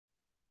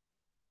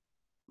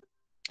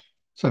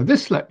So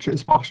this lecture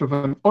is part of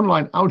an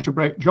online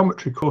algebraic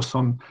geometry course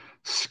on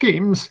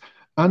schemes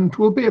and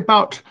will be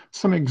about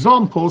some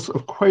examples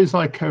of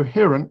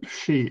quasi-coherent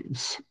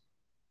sheaves.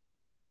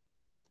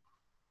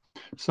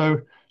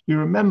 So you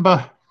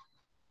remember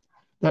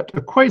that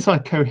a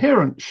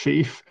quasi-coherent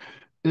sheaf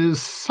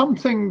is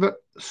something that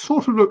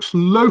sort of looks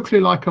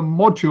locally like a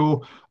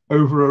module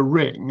over a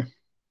ring.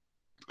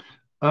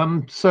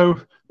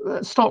 So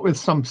let's start with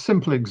some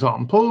simple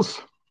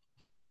examples.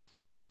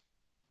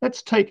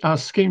 Let's take our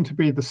scheme to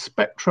be the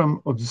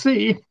spectrum of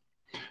Z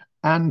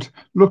and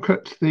look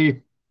at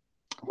the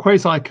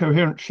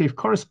quasi-coherent sheaf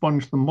corresponding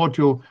to the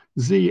module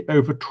Z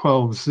over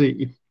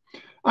 12Z.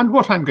 And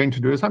what I'm going to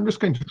do is I'm just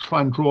going to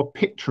try and draw a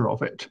picture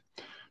of it.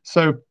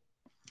 So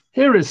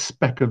here is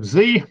spec of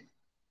Z.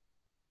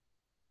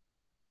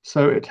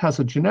 So it has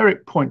a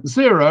generic point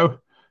 0,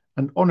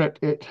 and on it,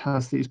 it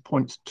has these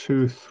points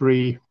 2,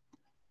 3,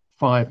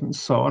 5, and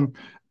so on.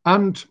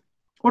 And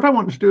what I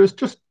want to do is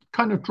just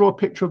kind of draw a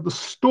picture of the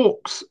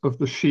stalks of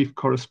the sheaf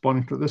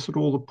corresponding to this at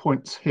all the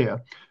points here.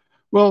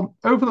 Well,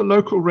 over the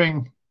local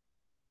ring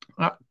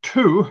at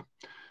 2,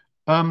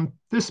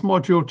 this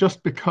module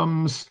just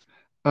becomes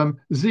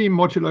Z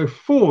modulo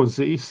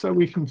 4Z, so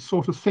we can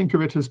sort of think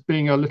of it as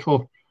being a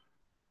little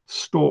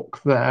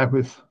stalk there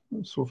with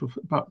sort of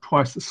about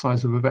twice the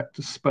size of a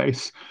vector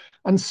space.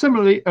 And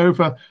similarly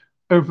over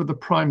the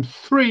prime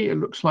 3, it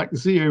looks like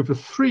Z over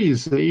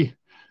 3Z,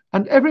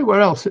 and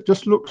everywhere else it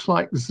just looks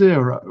like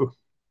 0.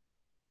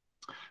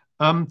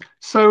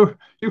 So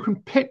you can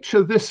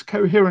picture this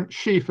coherent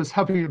sheaf as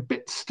having a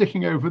bit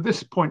sticking over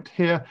this point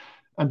here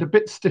and a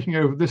bit sticking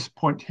over this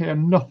point here,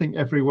 nothing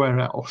everywhere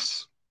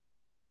else.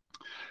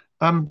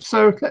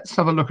 So let's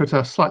have a look at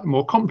a slightly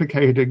more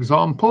complicated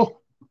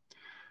example.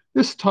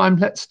 This time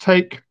let's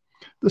take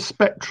the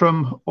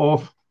spectrum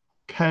of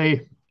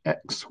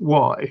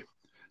kxy.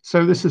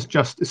 So this is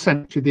just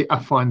essentially the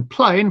affine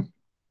plane,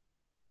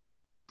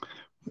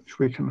 which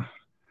we can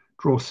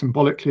draw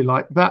symbolically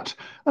like that,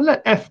 and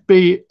let f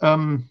be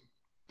some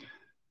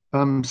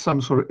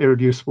sort of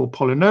irreducible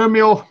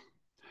polynomial,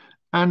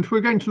 and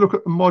we're going to look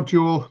at the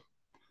module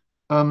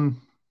r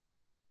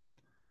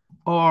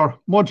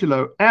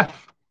modulo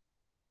f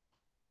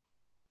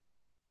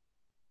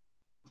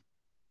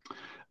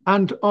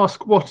and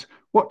ask what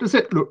does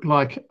it look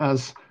like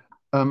as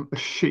a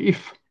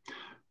sheaf.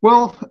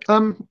 Well,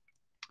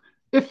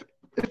 if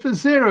the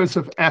zeros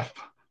of f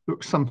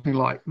look something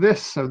like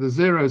this, so the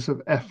zeros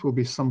of f will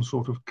be some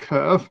sort of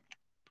curve.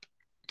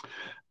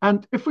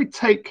 And if we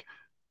take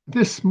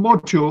this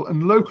module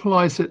and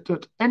localize it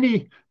at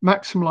any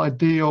maximal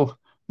ideal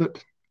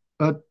that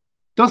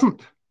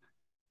doesn't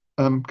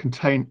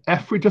contain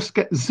f, we just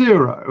get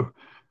 0.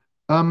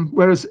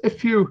 Whereas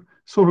if you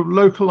sort of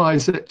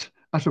localize it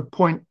at a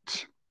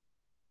point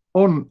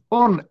on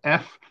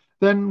f,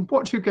 then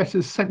what you get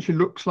essentially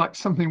looks like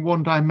something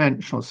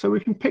one-dimensional. So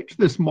we can picture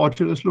this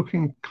module as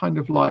looking kind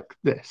of like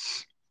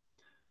this.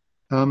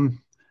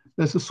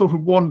 There's a sort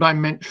of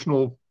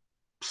one-dimensional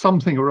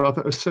something or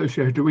other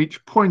associated to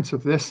each point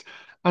of this,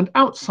 and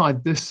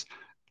outside this,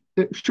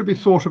 it should be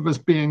thought of as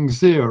being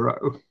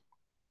 0.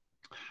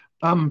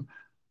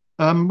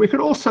 We could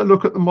also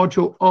look at the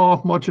module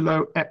r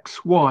modulo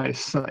xy,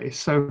 say.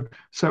 So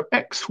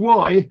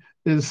xy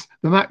is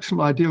the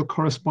maximal ideal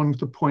corresponding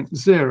to point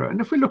 0. And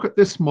if we look at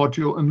this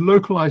module and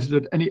localize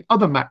it at any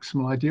other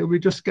maximal ideal, we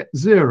just get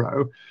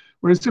 0.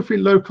 Whereas if we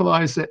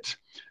localize it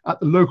at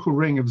the local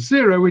ring of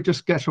 0, we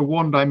just get a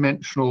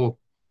one-dimensional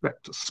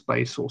vector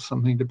space or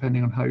something,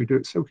 depending on how you do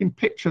it. So we can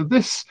picture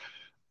this,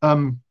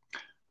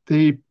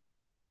 the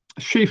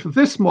sheaf of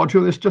this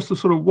module is just a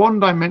sort of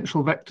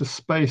one-dimensional vector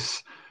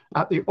space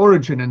at the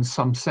origin in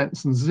some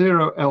sense and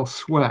 0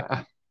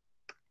 elsewhere.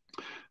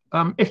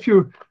 If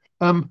you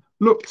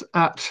looked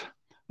at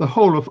the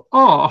whole of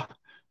R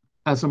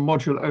as a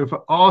module over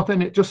R,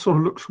 then it just sort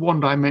of looks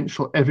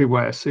one-dimensional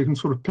everywhere. So you can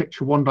sort of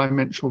picture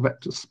one-dimensional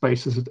vector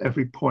spaces at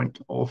every point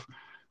of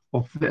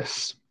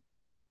this.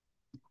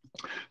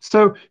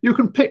 So you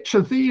can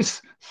picture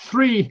these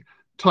 3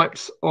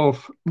 types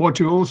of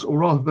modules, or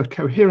rather the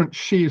coherent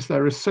sheaves that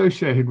are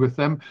associated with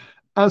them,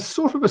 as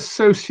sort of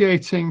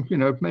associating,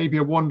 maybe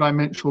a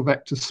one-dimensional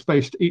vector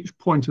space to each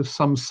point of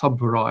some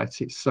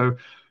subvariety. So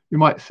you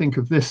might think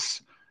of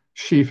this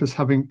sheaf as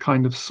having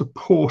kind of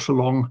support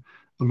along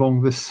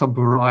this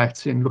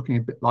subvariety and looking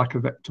a bit like a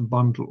vector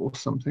bundle or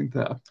something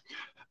there.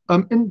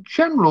 In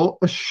general,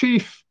 a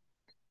sheaf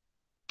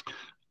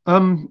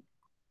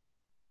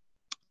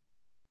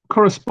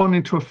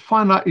corresponding to a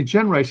finitely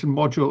generated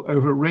module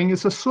over a ring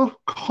is a sort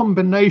of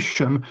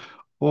combination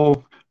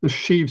of the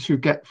sheaves you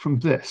get from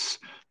this.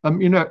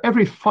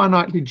 Every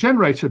finitely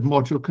generated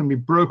module can be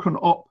broken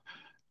up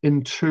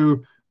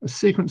into a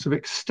sequence of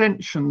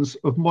extensions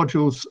of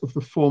modules of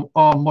the form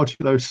r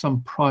modulo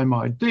some prime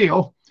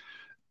ideal.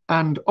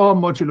 And r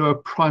modulo a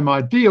prime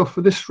ideal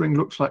for this ring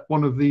looks like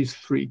one of these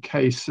 3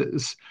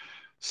 cases.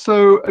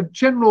 So a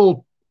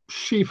general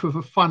sheaf of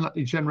a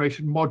finitely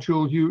generated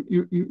module,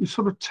 you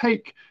sort of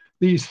take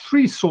these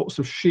 3 sorts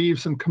of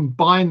sheaves and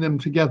combine them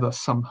together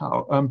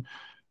somehow.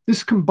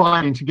 this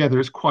combining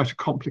together is quite a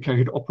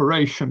complicated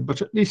operation,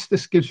 but at least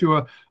this gives you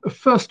a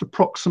first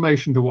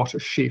approximation to what a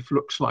sheaf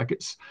looks like.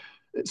 It's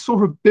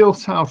sort of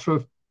built out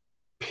of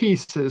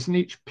pieces, and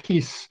each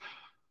piece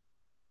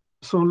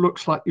sort of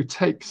looks like you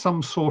take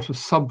some sort of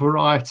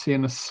subvariety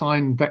and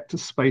assign vector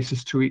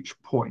spaces to each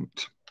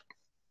point.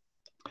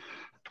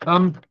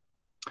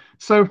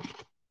 So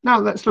now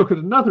let's look at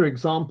another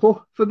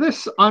example. For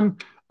this, I'm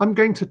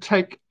going to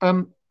take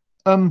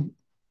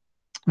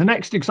the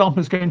next example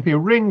is going to be a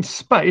ringed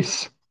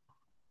space,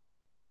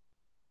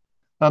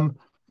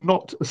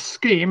 not a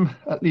scheme,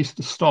 at least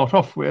to start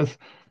off with,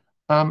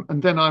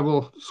 and then I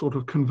will sort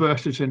of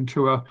convert it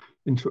into a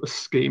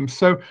scheme.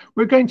 So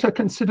we're going to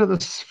consider the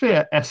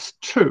sphere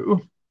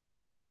S2.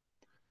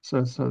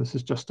 So this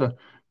is just an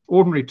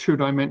ordinary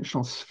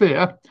two-dimensional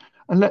sphere,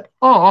 and let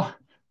R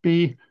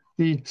be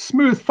the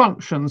smooth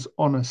functions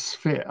on a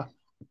sphere.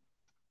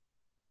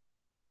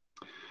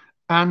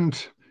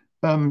 And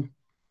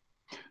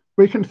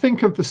we can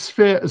think of the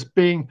sphere as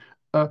being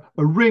a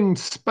ringed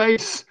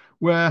space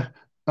where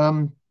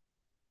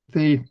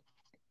the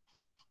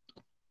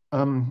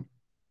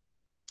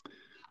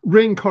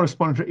ring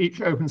corresponding to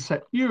each open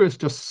set U is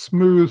just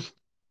smooth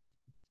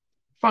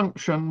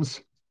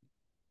functions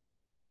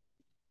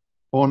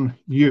on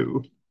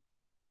U.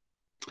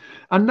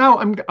 And now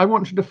I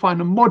want to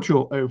define a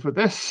module over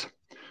this.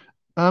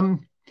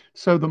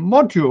 So the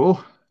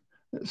module,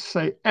 let's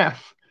say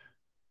F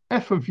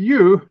of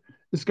U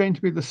is going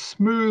to be the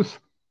smooth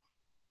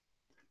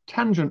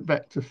tangent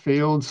vector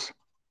fields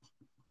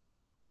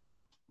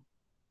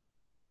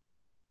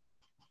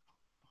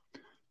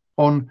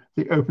on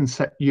the open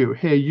set U.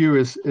 Here U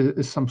is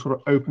some sort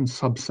of open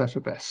subset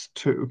of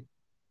S2.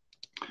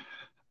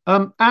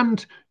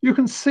 And you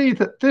can see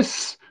that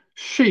this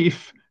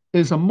sheaf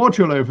is a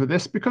module over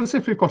this, because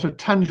if we've got a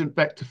tangent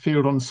vector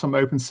field on some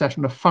open set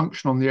and a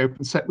function on the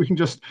open set, we can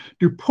just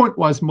do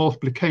pointwise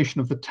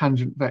multiplication of the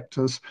tangent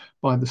vectors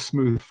by the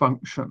smooth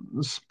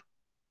functions.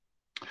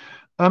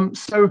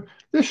 So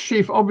this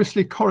sheaf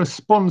obviously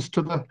corresponds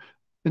to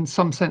in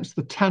some sense,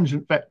 the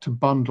tangent vector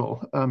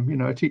bundle. You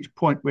know, at each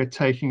point we're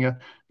taking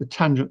the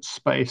tangent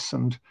space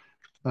and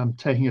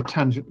taking a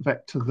tangent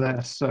vector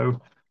there. So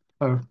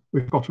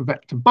we've got a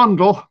vector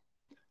bundle,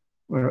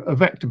 where a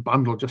vector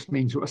bundle just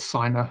means you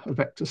assign a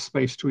vector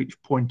space to each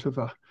point of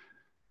a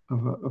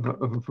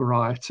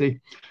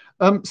variety.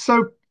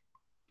 So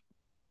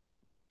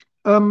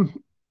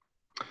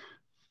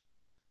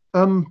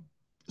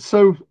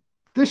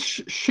this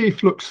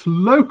sheaf looks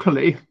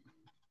locally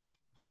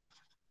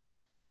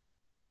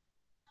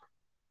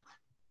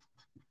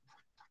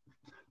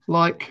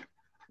like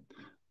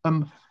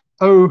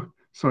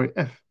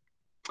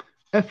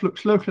F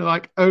looks locally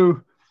like O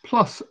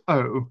plus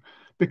O,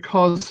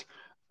 because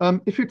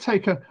if you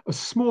take a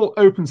small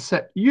open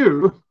set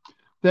U,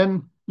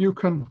 then you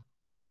can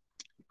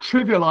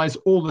trivialize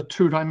all the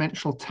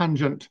two-dimensional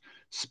tangent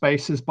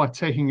spaces by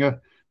taking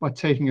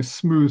a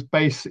smooth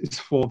basis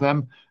for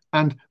them,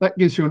 and that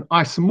gives you an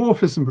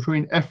isomorphism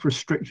between F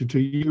restricted to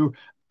U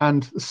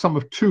and the sum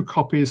of two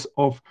copies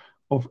of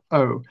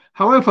O.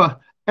 However,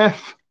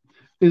 F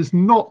is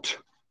not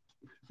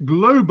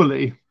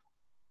globally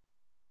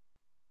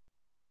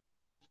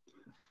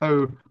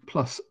O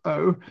plus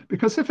O,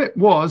 because if it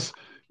was,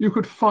 you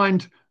could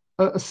find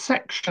a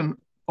section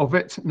of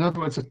it, in other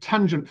words, a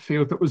tangent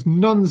field that was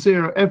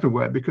non-zero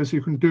everywhere, because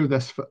you can do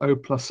this for O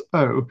plus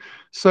O.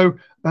 So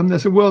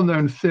there's a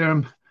well-known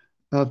theorem,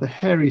 the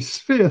hairy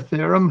sphere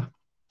theorem,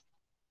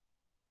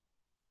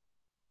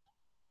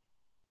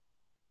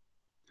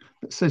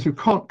 that says you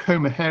can't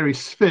comb a hairy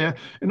sphere.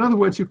 In other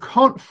words, you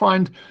can't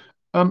find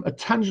a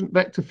tangent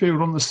vector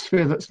field on the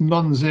sphere that's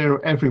non-zero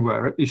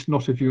everywhere, at least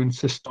not if you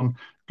insist on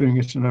doing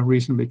it in a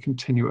reasonably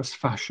continuous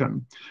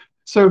fashion.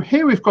 So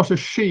here we've got a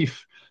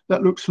sheaf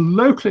that looks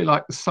locally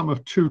like the sum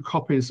of two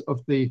copies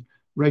of the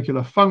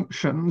regular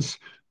functions,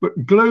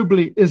 but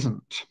globally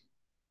isn't.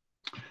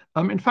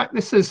 In fact,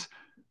 this is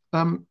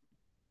an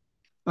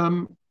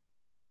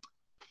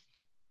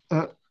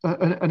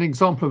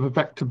example of a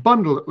vector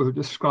bundle that we'll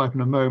describe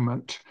in a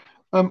moment.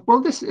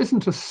 Well, this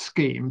isn't a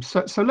scheme,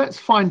 so let's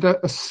find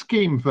a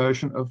scheme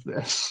version of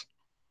this.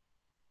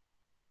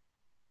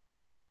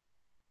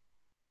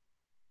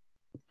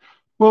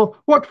 Well,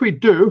 what we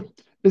do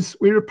is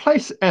we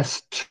replace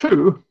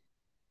S2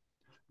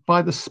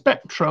 by the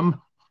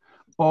spectrum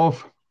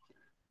of,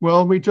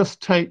 well, we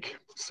just take,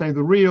 say,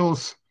 the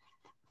reals,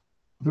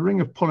 the ring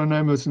of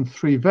polynomials in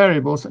three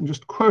variables, and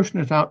just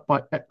quotient it out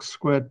by x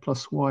squared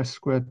plus y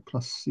squared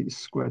plus c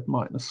squared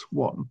minus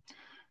 1.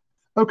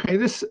 Okay,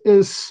 this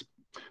is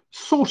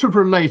sort of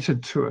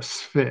related to a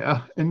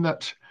sphere in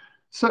that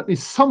certainly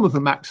some of the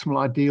maximal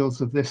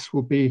ideals of this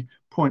will be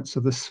points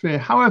of the sphere.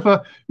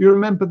 However, you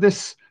remember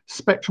this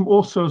spectrum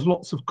also has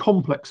lots of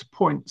complex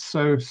points,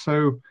 so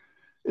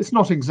it's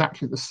not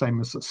exactly the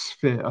same as a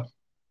sphere.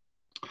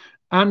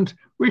 And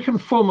we can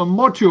form a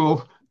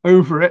module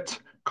over it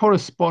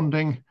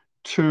corresponding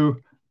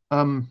to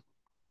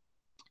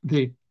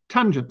the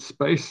tangent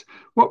space.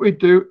 What we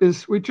do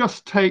is we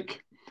just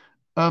take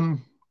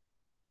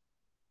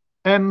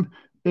M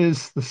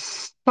is the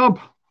stub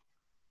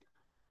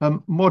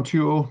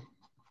module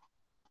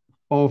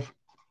of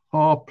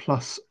R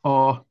plus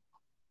R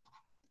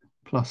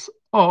plus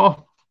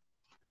R.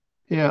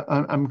 Here,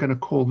 I'm going to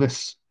call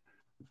this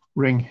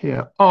ring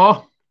here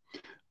R,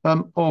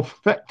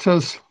 of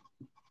vectors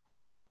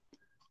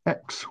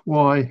x,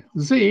 y,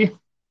 z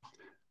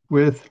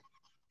with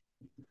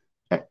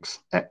x,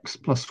 x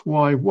plus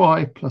y,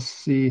 y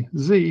plus z,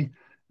 z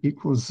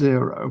equals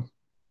 0.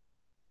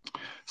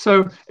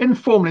 So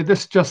informally,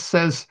 this just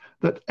says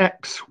that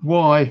x,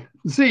 y,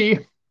 z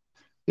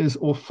is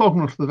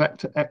orthogonal to the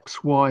vector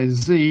x, y,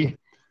 z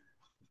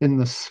in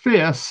the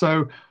sphere.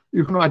 So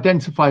you can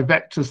identify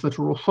vectors that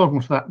are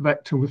orthogonal to that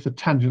vector with the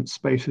tangent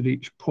space at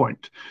each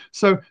point.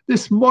 So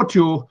this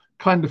module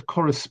kind of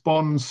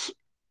corresponds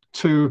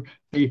to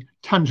the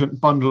tangent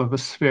bundle of a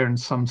sphere in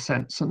some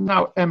sense. And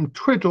now M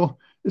twiddle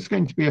is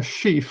going to be a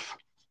sheaf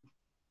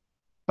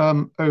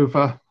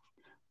over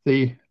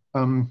the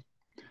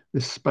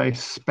this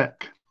space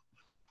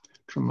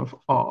spectrum of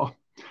R.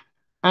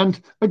 And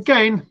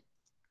again,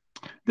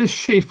 this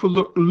sheaf will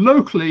look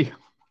locally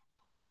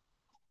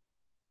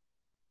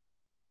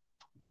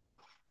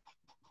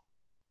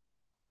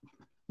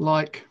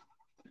like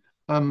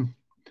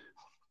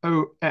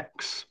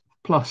OX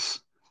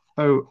plus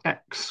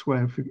OX,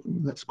 where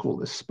let's call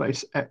this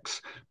space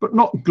X, but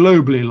not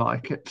globally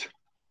like it.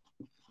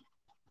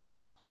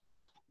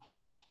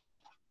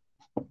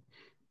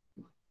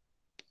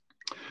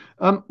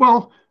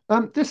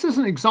 This is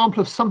an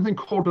example of something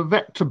called a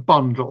vector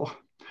bundle.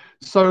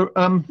 So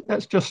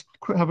let's just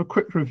have a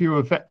quick review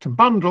of vector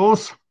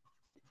bundles.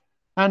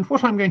 And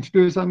what I'm going to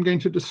do is I'm going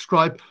to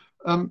describe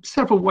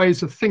several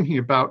ways of thinking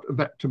about a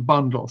vector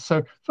bundle.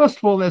 So first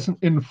of all, there's an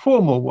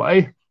informal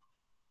way.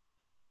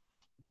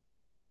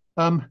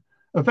 A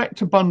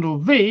vector bundle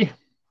V,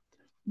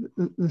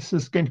 this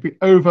is going to be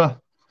over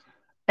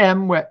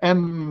M, where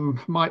M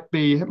might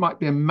be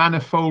a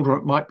manifold or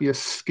it might be a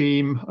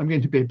scheme. I'm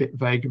going to be a bit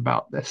vague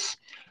about this.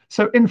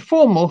 So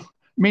informal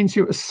means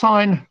you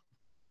assign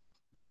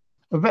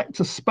a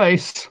vector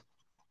space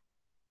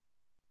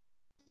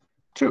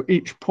to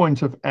each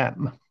point of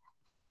M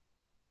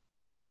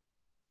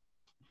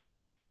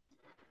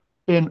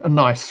in a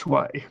nice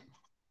way.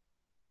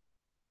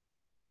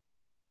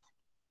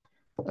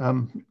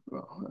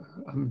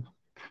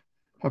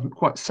 Haven't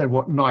quite said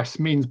what nice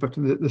means, but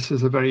this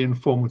is a very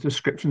informal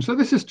description. So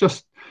this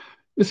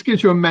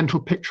gives you a mental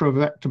picture of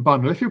a vector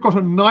bundle. If you've got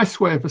a nice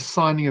way of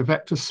assigning a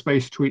vector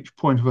space to each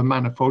point of a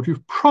manifold,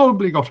 you've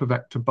probably got a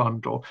vector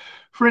bundle.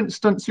 For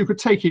instance, you could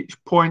take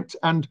each point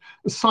and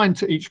assign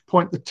to each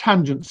point the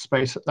tangent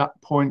space at that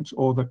point,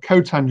 or the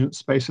cotangent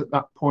space at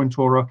that point,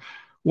 or a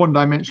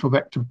one-dimensional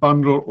vector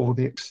bundle, or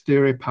the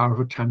exterior power of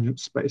a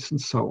tangent space,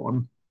 and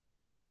so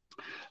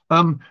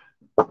on.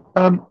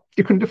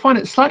 You can define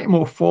it slightly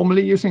more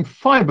formally using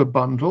fiber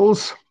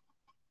bundles.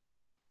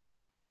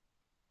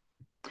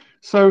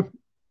 So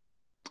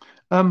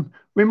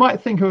we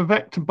might think of a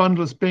vector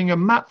bundle as being a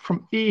map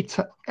from E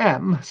to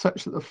M,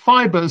 such that the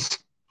fibers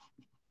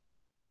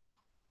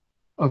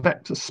are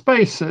vector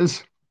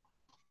spaces,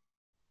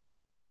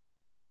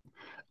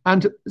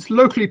 and it's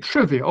locally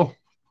trivial.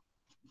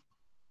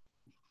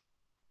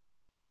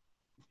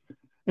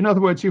 In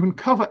other words, you can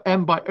cover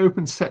M by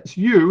open sets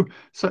U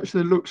such that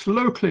it looks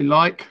locally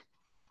like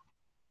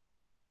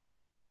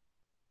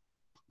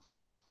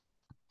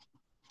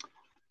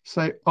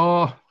say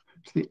R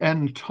to the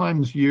N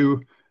times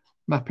U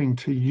mapping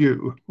to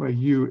U, where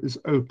U is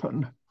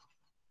open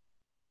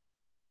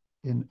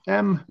in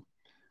M.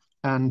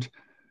 And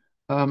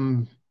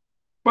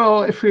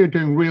well, if we were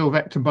doing real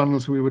vector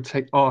bundles, we would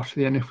take R to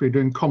the N. If we were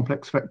doing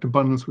complex vector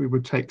bundles, we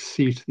would take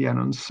C to the N,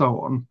 and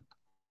so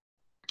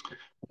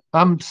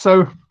on.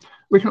 So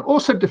we can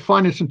also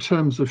define it in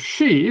terms of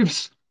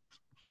sheaves.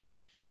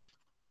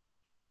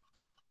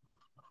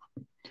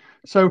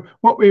 So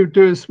what we would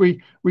do is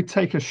we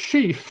take a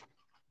sheaf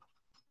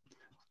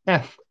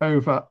F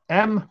over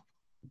M.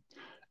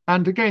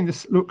 And again,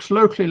 this looks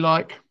locally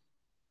like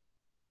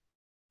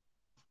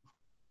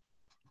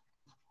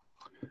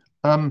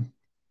it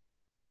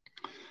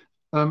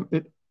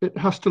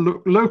has to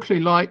look locally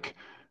like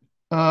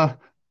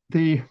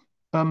the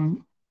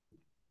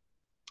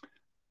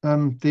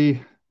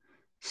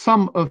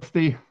sum of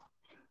the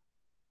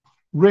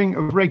ring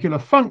of regular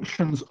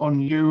functions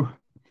on U,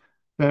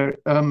 a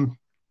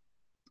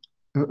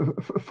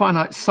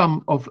finite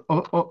sum of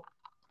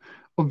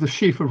the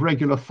sheaf of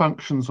regular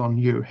functions on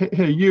U.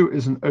 Here U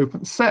is an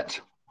open set,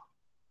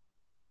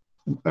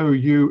 and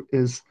OU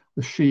is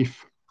the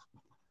sheaf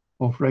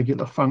of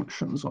regular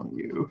functions on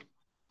U.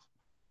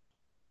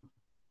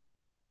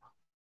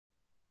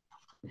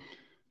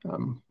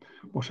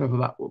 Whatever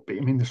that will be.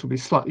 I mean, this will be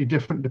slightly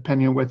different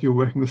depending on whether you're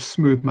working with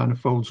smooth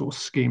manifolds or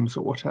schemes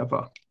or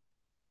whatever.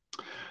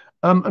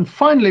 And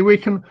finally, we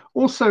can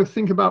also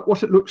think about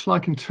what it looks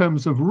like in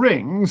terms of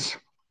rings.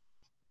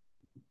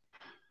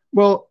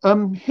 Well,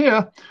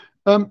 here,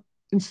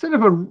 instead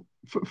of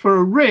for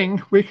a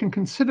ring, we can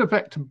consider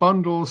vector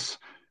bundles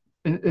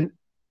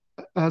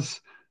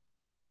as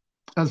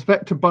as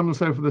vector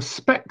bundles over the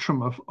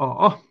spectrum of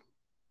R.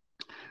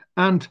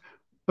 And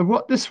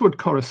what this would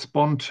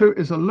correspond to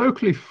is a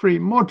locally free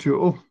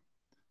module,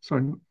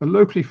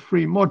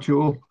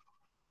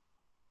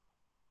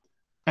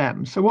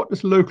 M. So what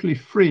does locally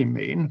free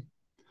mean?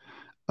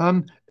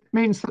 It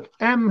means that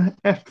M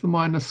f to the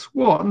minus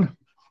 1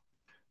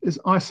 is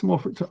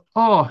isomorphic to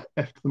R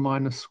f to the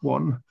minus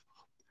 1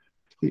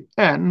 to the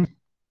N,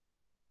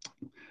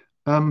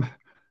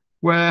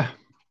 where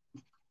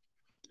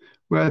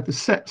the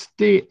sets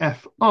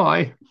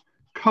dfi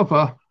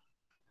cover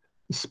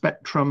the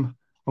spectrum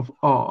of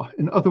R.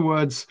 In other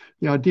words,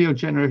 the ideal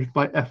generated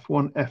by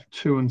F1,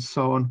 F2, and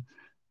so on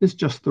is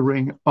just the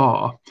ring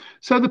R.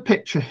 So the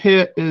picture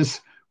here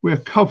is we're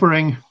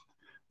covering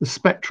the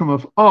spectrum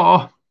of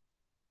R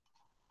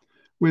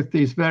with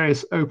these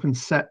various open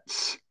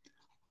sets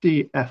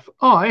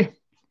dfi,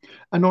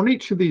 and on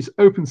each of these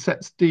open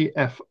sets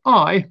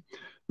dfi,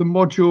 the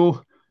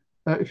module,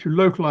 if you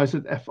localize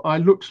it fi,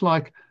 looks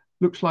like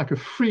a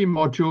free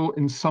module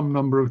in some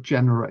number of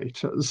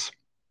generators.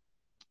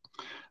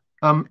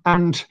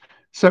 And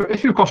so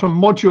if you've got a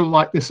module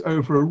like this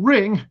over a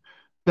ring,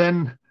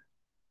 then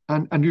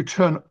and you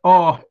turn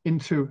R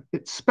into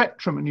its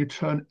spectrum and you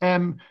turn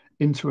M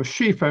into a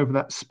sheaf over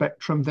that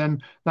spectrum,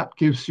 then that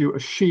gives you a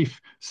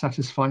sheaf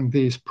satisfying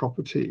these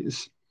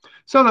properties.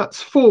 So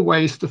that's 4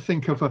 ways to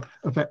think of a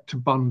vector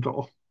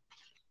bundle.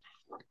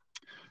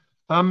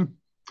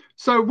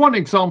 So one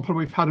example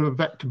we've had of a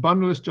vector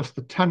bundle is just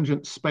the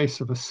tangent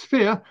space of a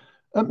sphere.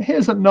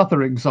 Here's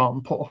another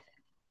example.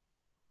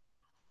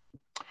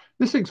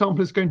 This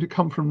example is going to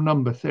come from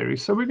number theory.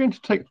 So we're going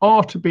to take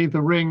R to be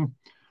the ring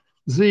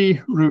Z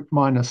root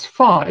minus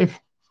 5,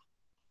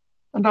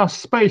 and our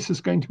space is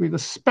going to be the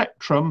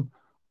spectrum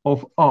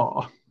of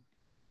R.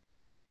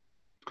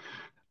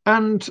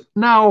 And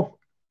now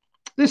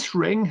this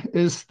ring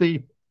is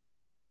the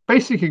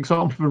basic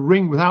example of a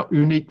ring without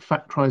unique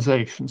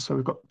factorization. So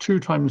we've got 2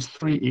 times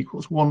 3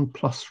 equals 1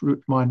 plus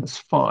root minus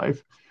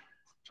 5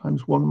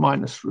 times 1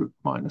 minus root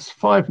minus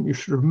 5. And you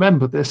should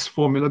remember this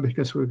formula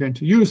because we're going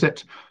to use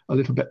it a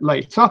little bit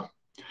later.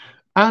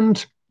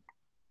 And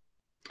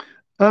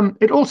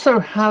it also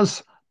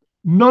has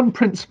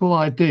non-principal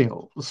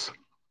ideals.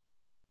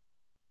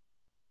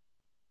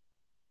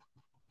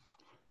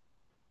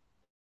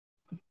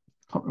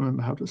 Can't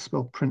remember how to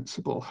spell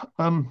principal.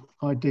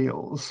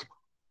 Ideals,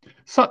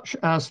 such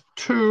as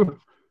 2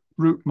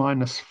 root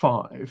minus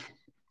 5.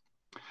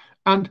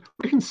 And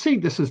we can see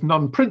this as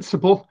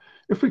non-principal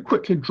if we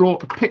quickly draw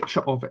a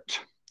picture of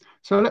it.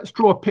 So let's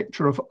draw a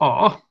picture of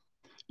R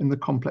in the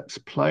complex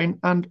plane,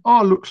 and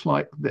R looks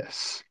like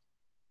this.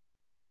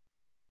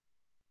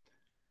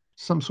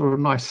 Some sort of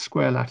nice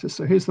square lattice.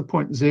 So here's the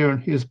point 0,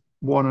 and here's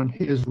 1, and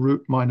here's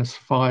root minus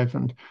 5,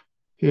 and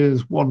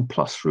here's 1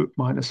 plus root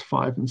minus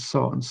 5, and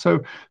so on.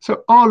 So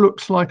R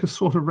looks like a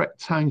sort of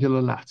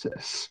rectangular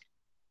lattice.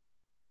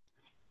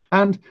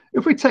 And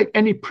if we take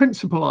any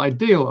principal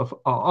ideal of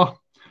R,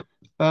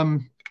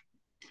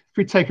 if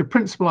we take a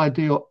principal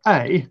ideal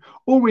A,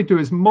 all we do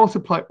is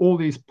multiply all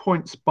these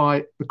points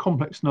by the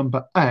complex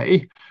number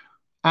A,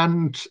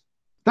 and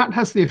that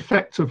has the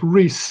effect of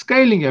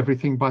rescaling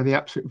everything by the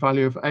absolute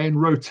value of A and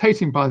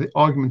rotating by the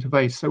argument of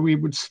A. So we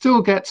would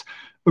still get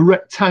a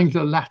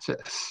rectangular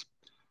lattice.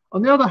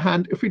 On the other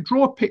hand, if we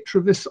draw a picture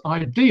of this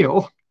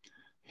ideal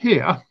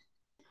here,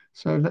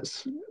 so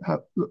let's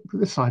look at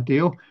this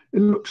ideal,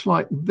 it looks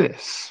like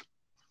this.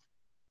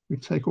 We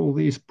take all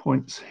these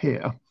points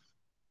here.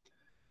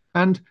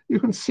 And you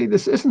can see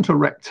this isn't a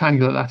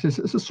rectangular lattice,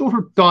 it's a sort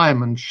of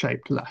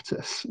diamond-shaped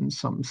lattice in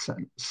some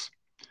sense.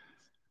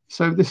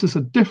 So this is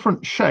a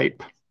different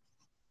shape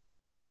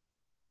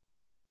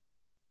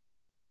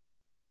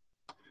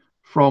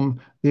from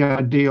the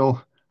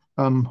ideal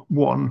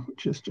 1,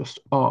 which is just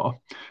R.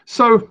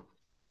 So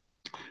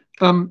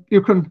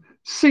you can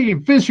see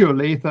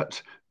visually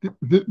that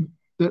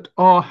that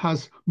R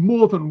has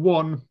more than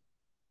one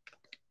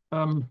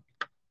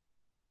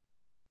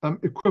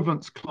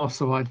equivalence class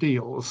of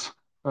ideals.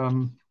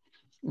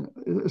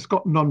 It's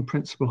got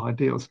non-principal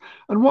ideals.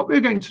 And what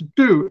we're going to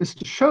do is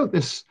to show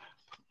this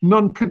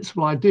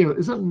non-principal ideal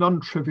is a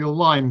non-trivial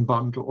line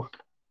bundle.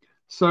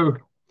 So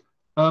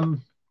a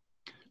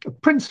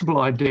principal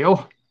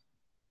ideal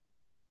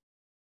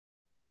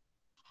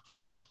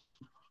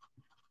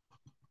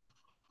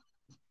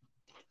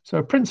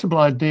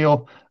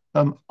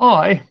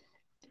I,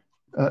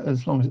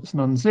 as long as it's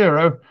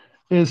non-zero,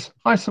 is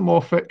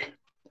isomorphic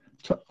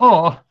to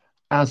R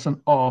as an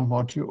R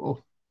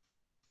module.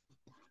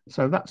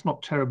 So that's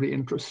not terribly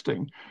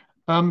interesting.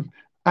 And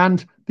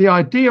the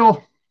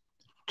ideal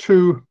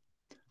 2,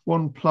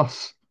 1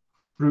 plus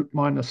root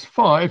minus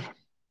 5,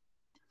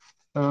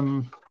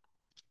 sorry,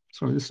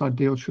 this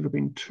ideal should have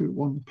been 2,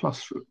 1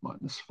 plus root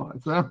minus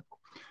 5 there.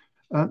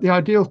 The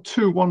ideal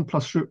 2, 1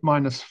 plus root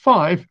minus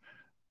 5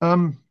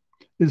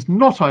 is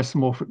not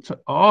isomorphic to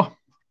R.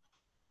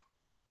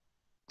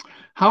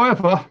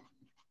 However,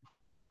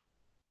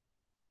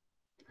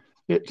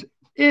 it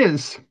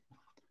is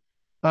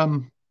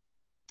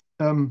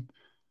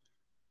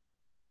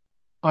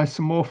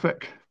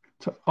isomorphic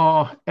to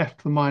R f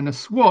to the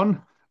minus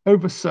 1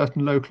 over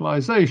certain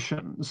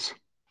localizations.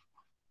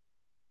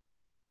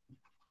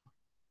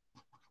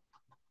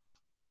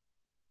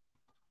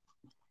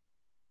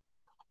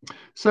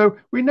 So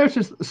we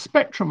notice that the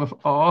spectrum of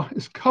R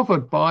is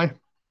covered by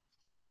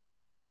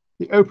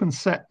the open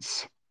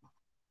sets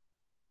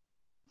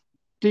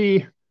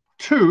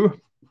D2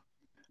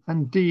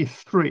 and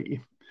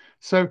D3.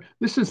 So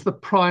this is the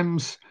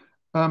primes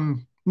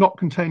not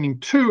containing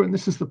 2, and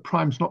this is the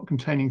primes not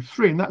containing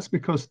 3, and that's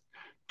because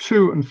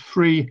 2 and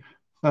 3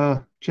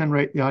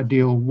 generate the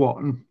ideal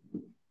 1.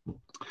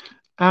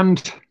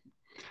 And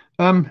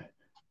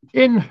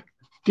in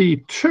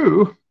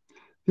D2,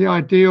 the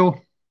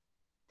ideal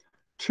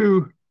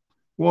 2,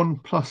 1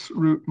 plus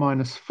root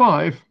minus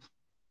 5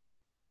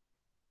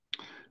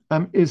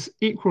 is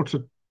equal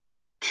to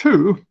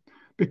 2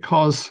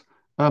 because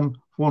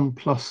 1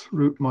 plus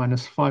root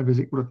minus 5 is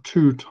equal to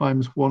 2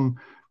 times 1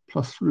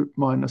 plus root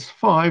minus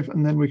 5.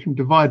 And then we can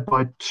divide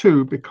by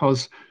 2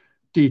 because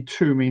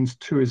D2 means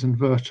 2 is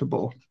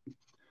invertible.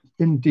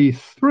 In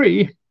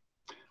D3,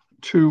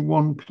 2,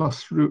 1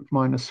 plus root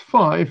minus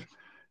 5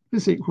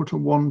 is equal to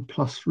 1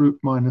 plus root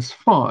minus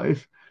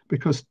 5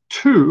 because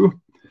 2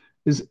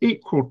 is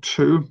equal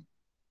to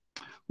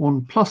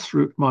 1 plus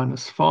root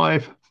minus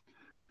 5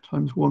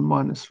 times 1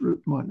 minus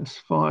root minus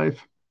 5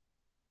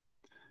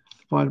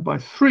 divided by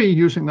 3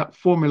 using that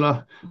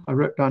formula I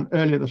wrote down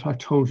earlier that I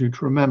told you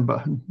to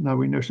remember. And now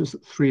we notice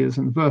that 3 is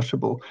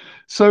invertible.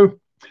 So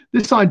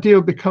this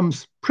ideal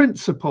becomes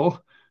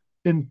principal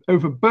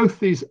over both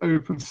these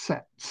open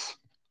sets.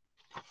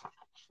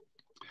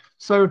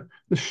 So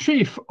the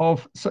sheaf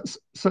of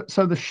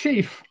the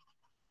sheaf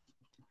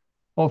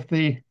of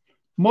the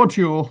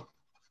module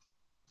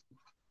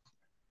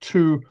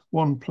 2,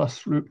 1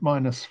 plus root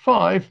minus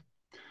 5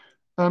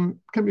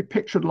 can be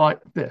pictured like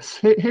this.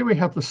 Here we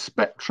have the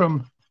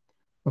spectrum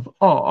of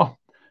R,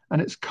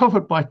 and it's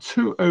covered by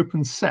 2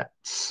 open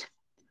sets.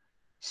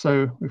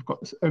 So we've got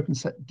this open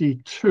set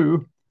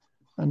D2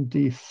 and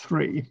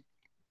D3.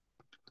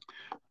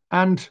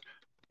 And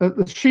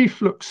the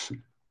sheaf looks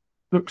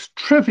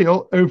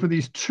trivial over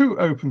these 2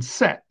 open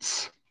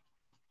sets.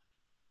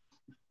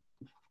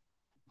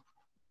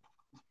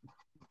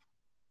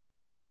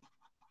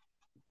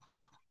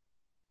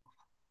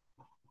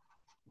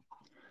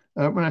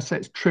 When I say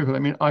it's trivial, I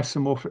mean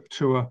isomorphic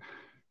to a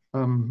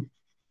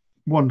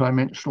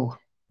one-dimensional,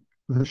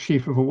 the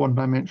sheaf of a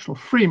one-dimensional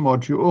free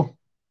module,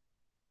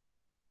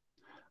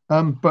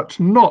 but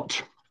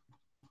not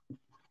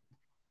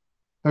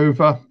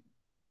over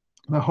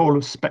the whole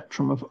of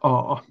spectrum of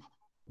R.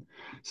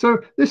 So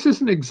this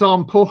is an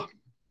example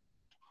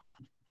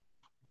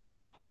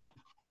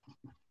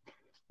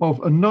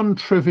of a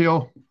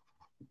non-trivial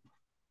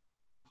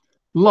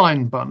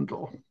line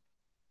bundle.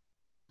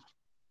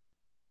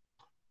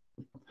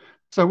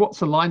 So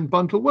what's a line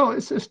bundle? Well,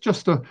 it's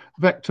just a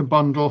vector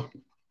bundle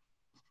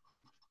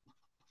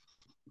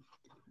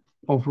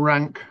of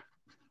rank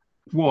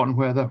 1,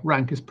 where the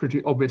rank is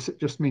pretty obvious.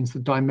 It just means the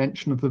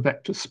dimension of the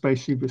vector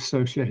space you've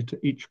associated to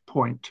each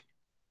point.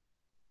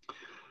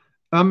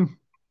 There's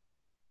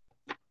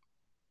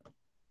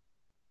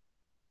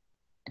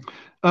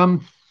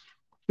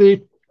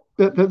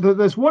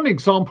one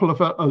example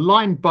of a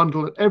line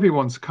bundle that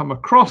everyone's come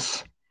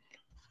across.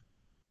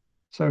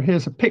 So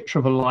here's a picture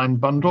of a line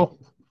bundle.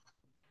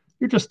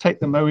 You just take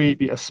the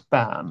Moebius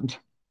band.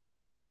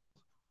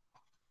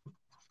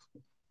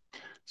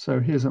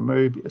 So here's a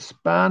Moebius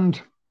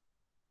band.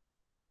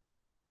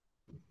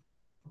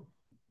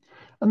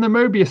 And the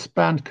Moebius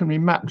band can be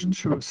mapped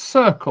to a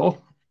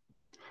circle.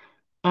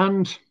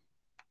 And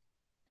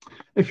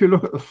if you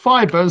look at the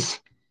fibers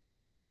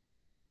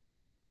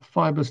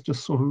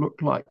just sort of look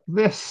like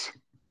this.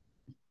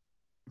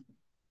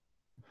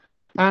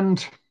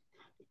 And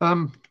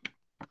so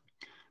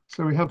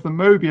we have the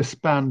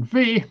Moebius band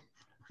V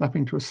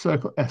mapping to a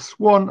circle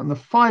S1, and the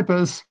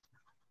fibers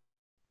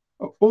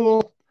are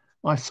all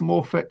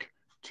isomorphic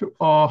to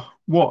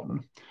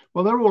R1.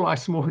 Well, they're all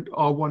isomorphic to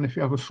R1 if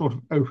you have a sort of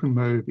open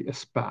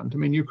Moebius band. I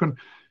mean, you can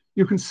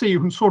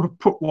sort of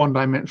put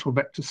one-dimensional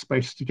vector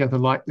space together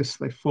like this.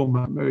 They form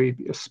a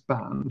Moebius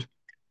band.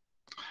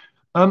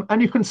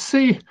 And you can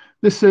see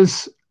this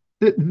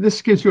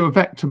gives you a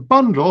vector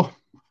bundle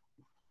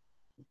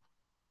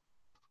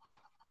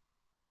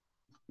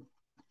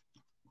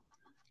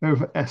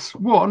over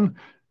S1.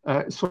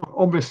 It's sort of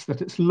obvious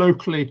that it's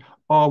locally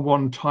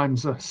R1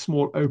 times a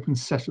small open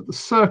set of the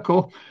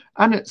circle,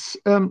 and it's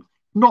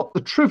not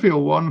the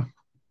trivial one,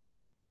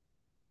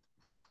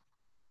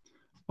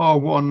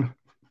 R1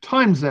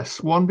 times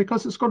S1,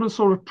 because it's got a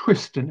sort of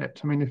twist in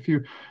it. I mean, if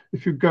you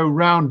go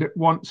round it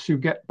once, you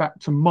get back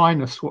to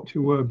minus what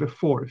you were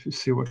before, if you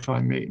see what I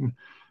mean.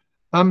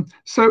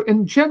 So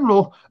in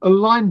general, a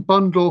line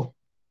bundle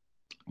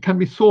can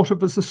be thought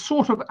of as a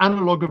sort of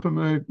analog of a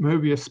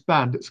Moebius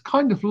band. It's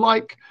kind of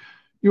like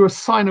you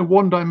assign a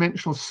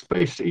one-dimensional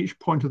space to each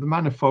point of the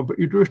manifold, but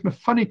you do it in a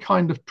funny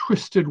kind of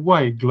twisted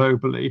way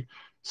globally.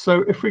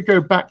 So if we go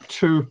back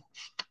to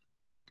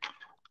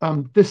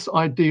this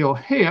ideal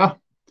here,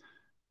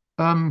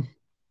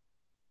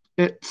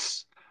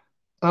 it's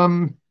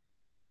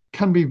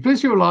can be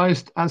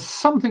visualized as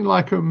something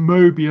like a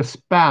Mobius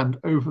band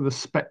over the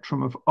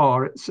spectrum of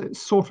R. It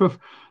sort of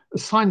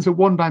assigns a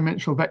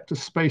one-dimensional vector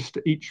space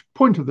to each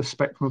point of the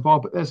spectrum of R,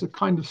 but there's a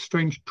kind of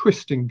strange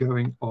twisting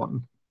going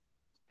on.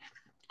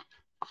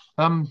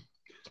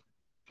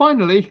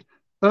 Finally,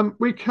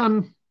 we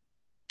can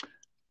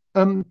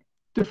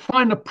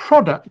define a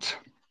product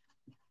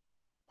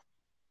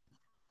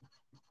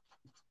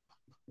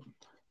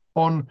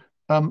on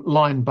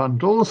line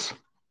bundles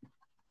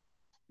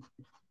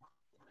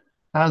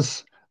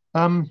as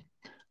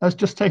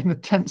just taking the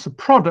tensor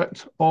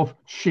product of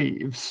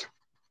sheaves.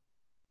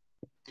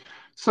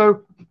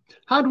 So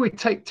how do we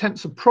take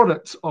tensor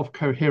products of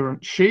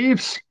coherent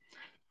sheaves?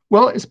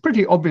 Well, it's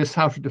pretty obvious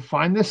how to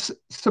define this.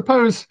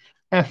 Suppose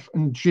F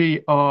and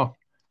G are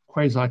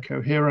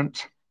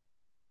quasi-coherent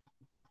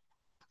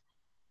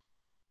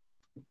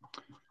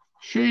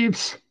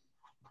sheaves.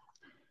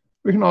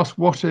 We can ask,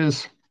 what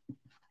is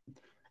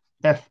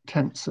F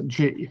tensor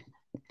G?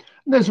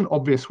 And there's an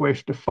obvious way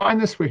to define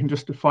this. We can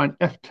just define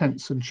F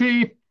tensor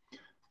G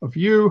of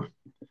U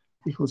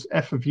equals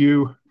F of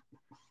U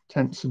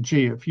tensor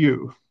G of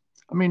U.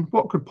 I mean,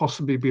 what could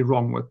possibly be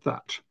wrong with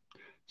that?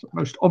 It's the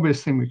most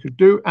obvious thing we could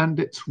do, and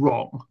it's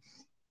wrong.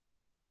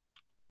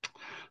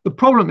 The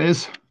problem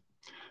is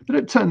that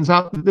it turns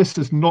out that this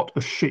is not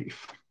a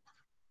sheaf.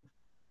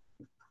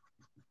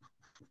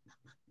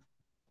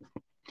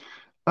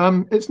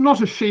 It's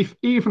not a sheaf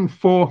even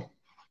for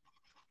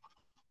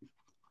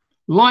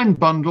line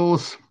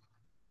bundles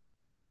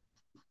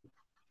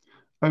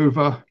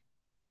over,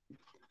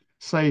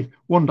 say,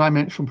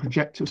 one-dimensional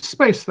projective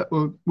space that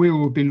we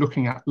will be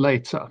looking at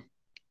later.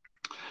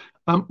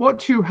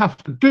 What you have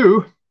to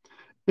do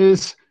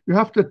is you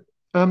have to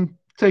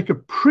take a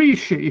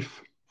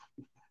pre-sheaf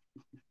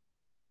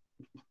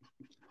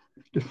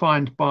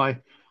defined by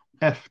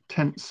F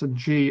tensor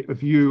G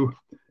of U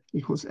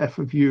equals F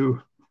of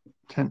U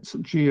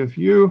tensor G of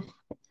U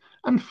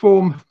and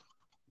form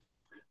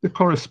the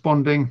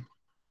corresponding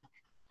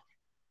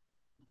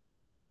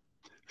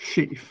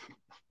sheaf.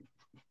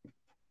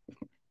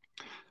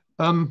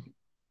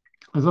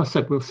 As I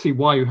said, we'll see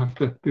why you have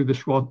to do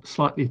this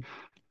slightly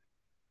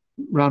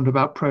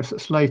roundabout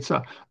process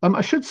later.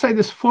 I should say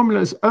this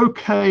formula is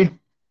okay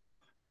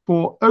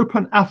for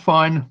open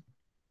affine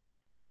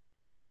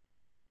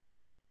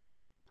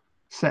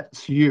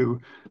sets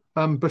U,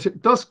 but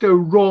it does go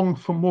wrong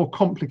for more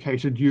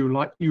complicated U,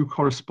 like U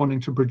corresponding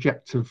to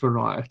projective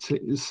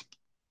varieties.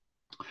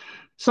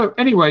 So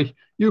anyway,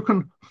 you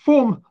can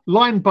form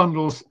line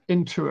bundles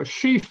into a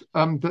sheaf.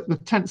 The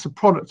tensor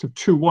product of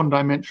two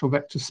one-dimensional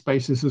vector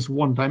spaces is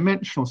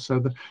one-dimensional, so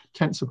the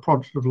tensor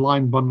product of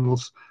line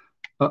bundles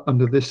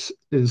under this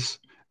is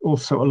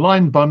also a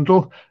line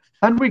bundle,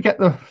 and we get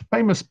the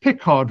famous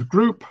Picard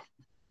group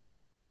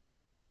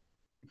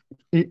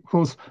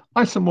equals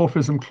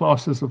isomorphism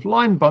classes of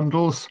line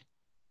bundles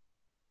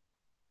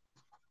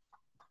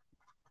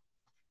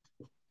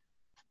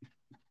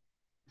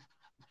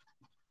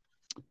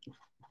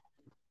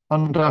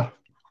under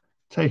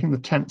taking the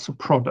tensor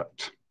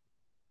product.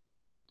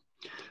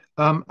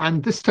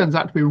 And this turns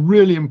out to be a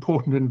really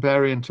important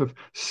invariant of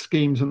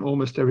schemes and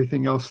almost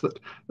everything else that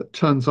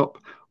turns up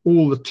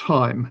all the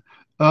time.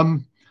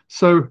 In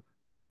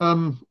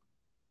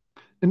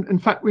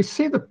fact, we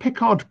see the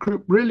Picard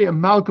group really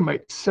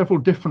amalgamates several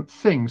different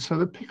things. So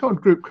the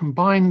Picard group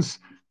combines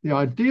the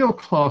ideal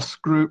class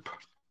group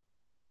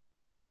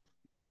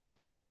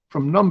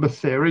from number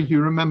theory.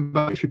 You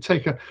remember, if you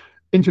take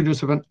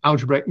integers of an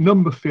algebraic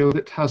number field,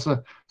 it has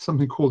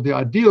something called the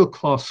ideal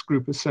class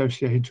group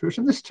associated to it.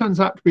 And this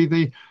turns out to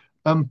be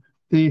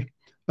the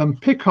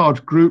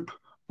Picard group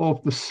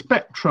of the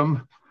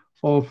spectrum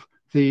of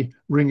the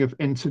ring of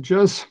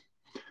integers.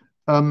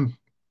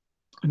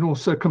 And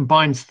also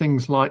combines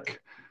things like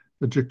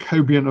the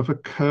Jacobian of a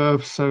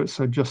curve, so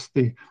just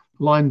the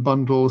line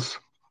bundles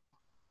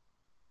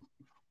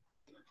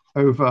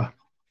over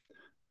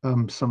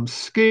some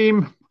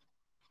scheme.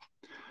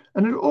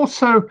 And it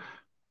also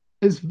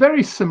is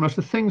very similar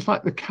to things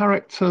like the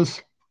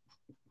characters,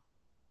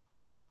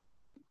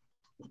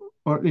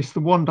 or at least the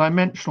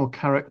one-dimensional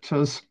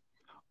characters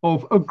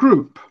of a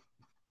group.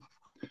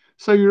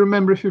 So you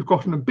remember, if you've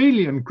got an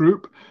abelian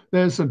group,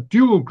 there's a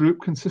dual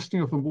group consisting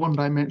of the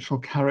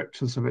one-dimensional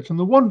characters of it. And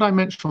the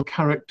one-dimensional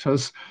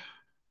characters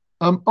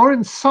are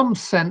in some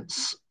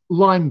sense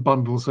line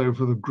bundles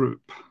over the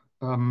group.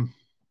 You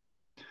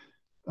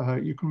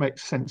can make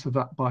sense of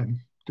that by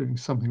doing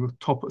something with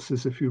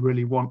topuses if you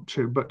really want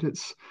to, but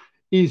it's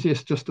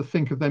easiest just to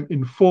think of them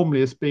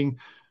informally as being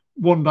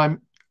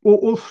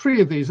all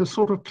three of these are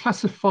sort of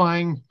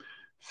classifying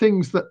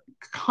things that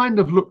kind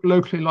of look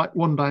locally like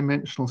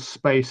one-dimensional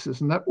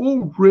spaces, and they're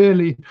all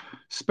really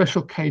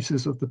special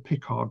cases of the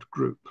Picard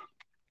group.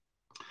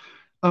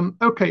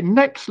 Okay,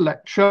 next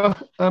lecture,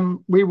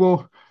 we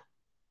will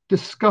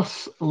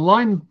discuss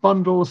line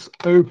bundles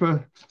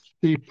over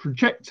the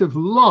projective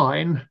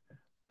line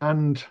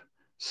and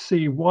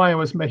see why I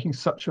was making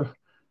such a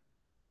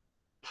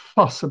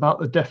fuss about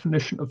the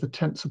definition of the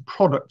tensor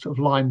product of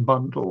line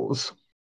bundles.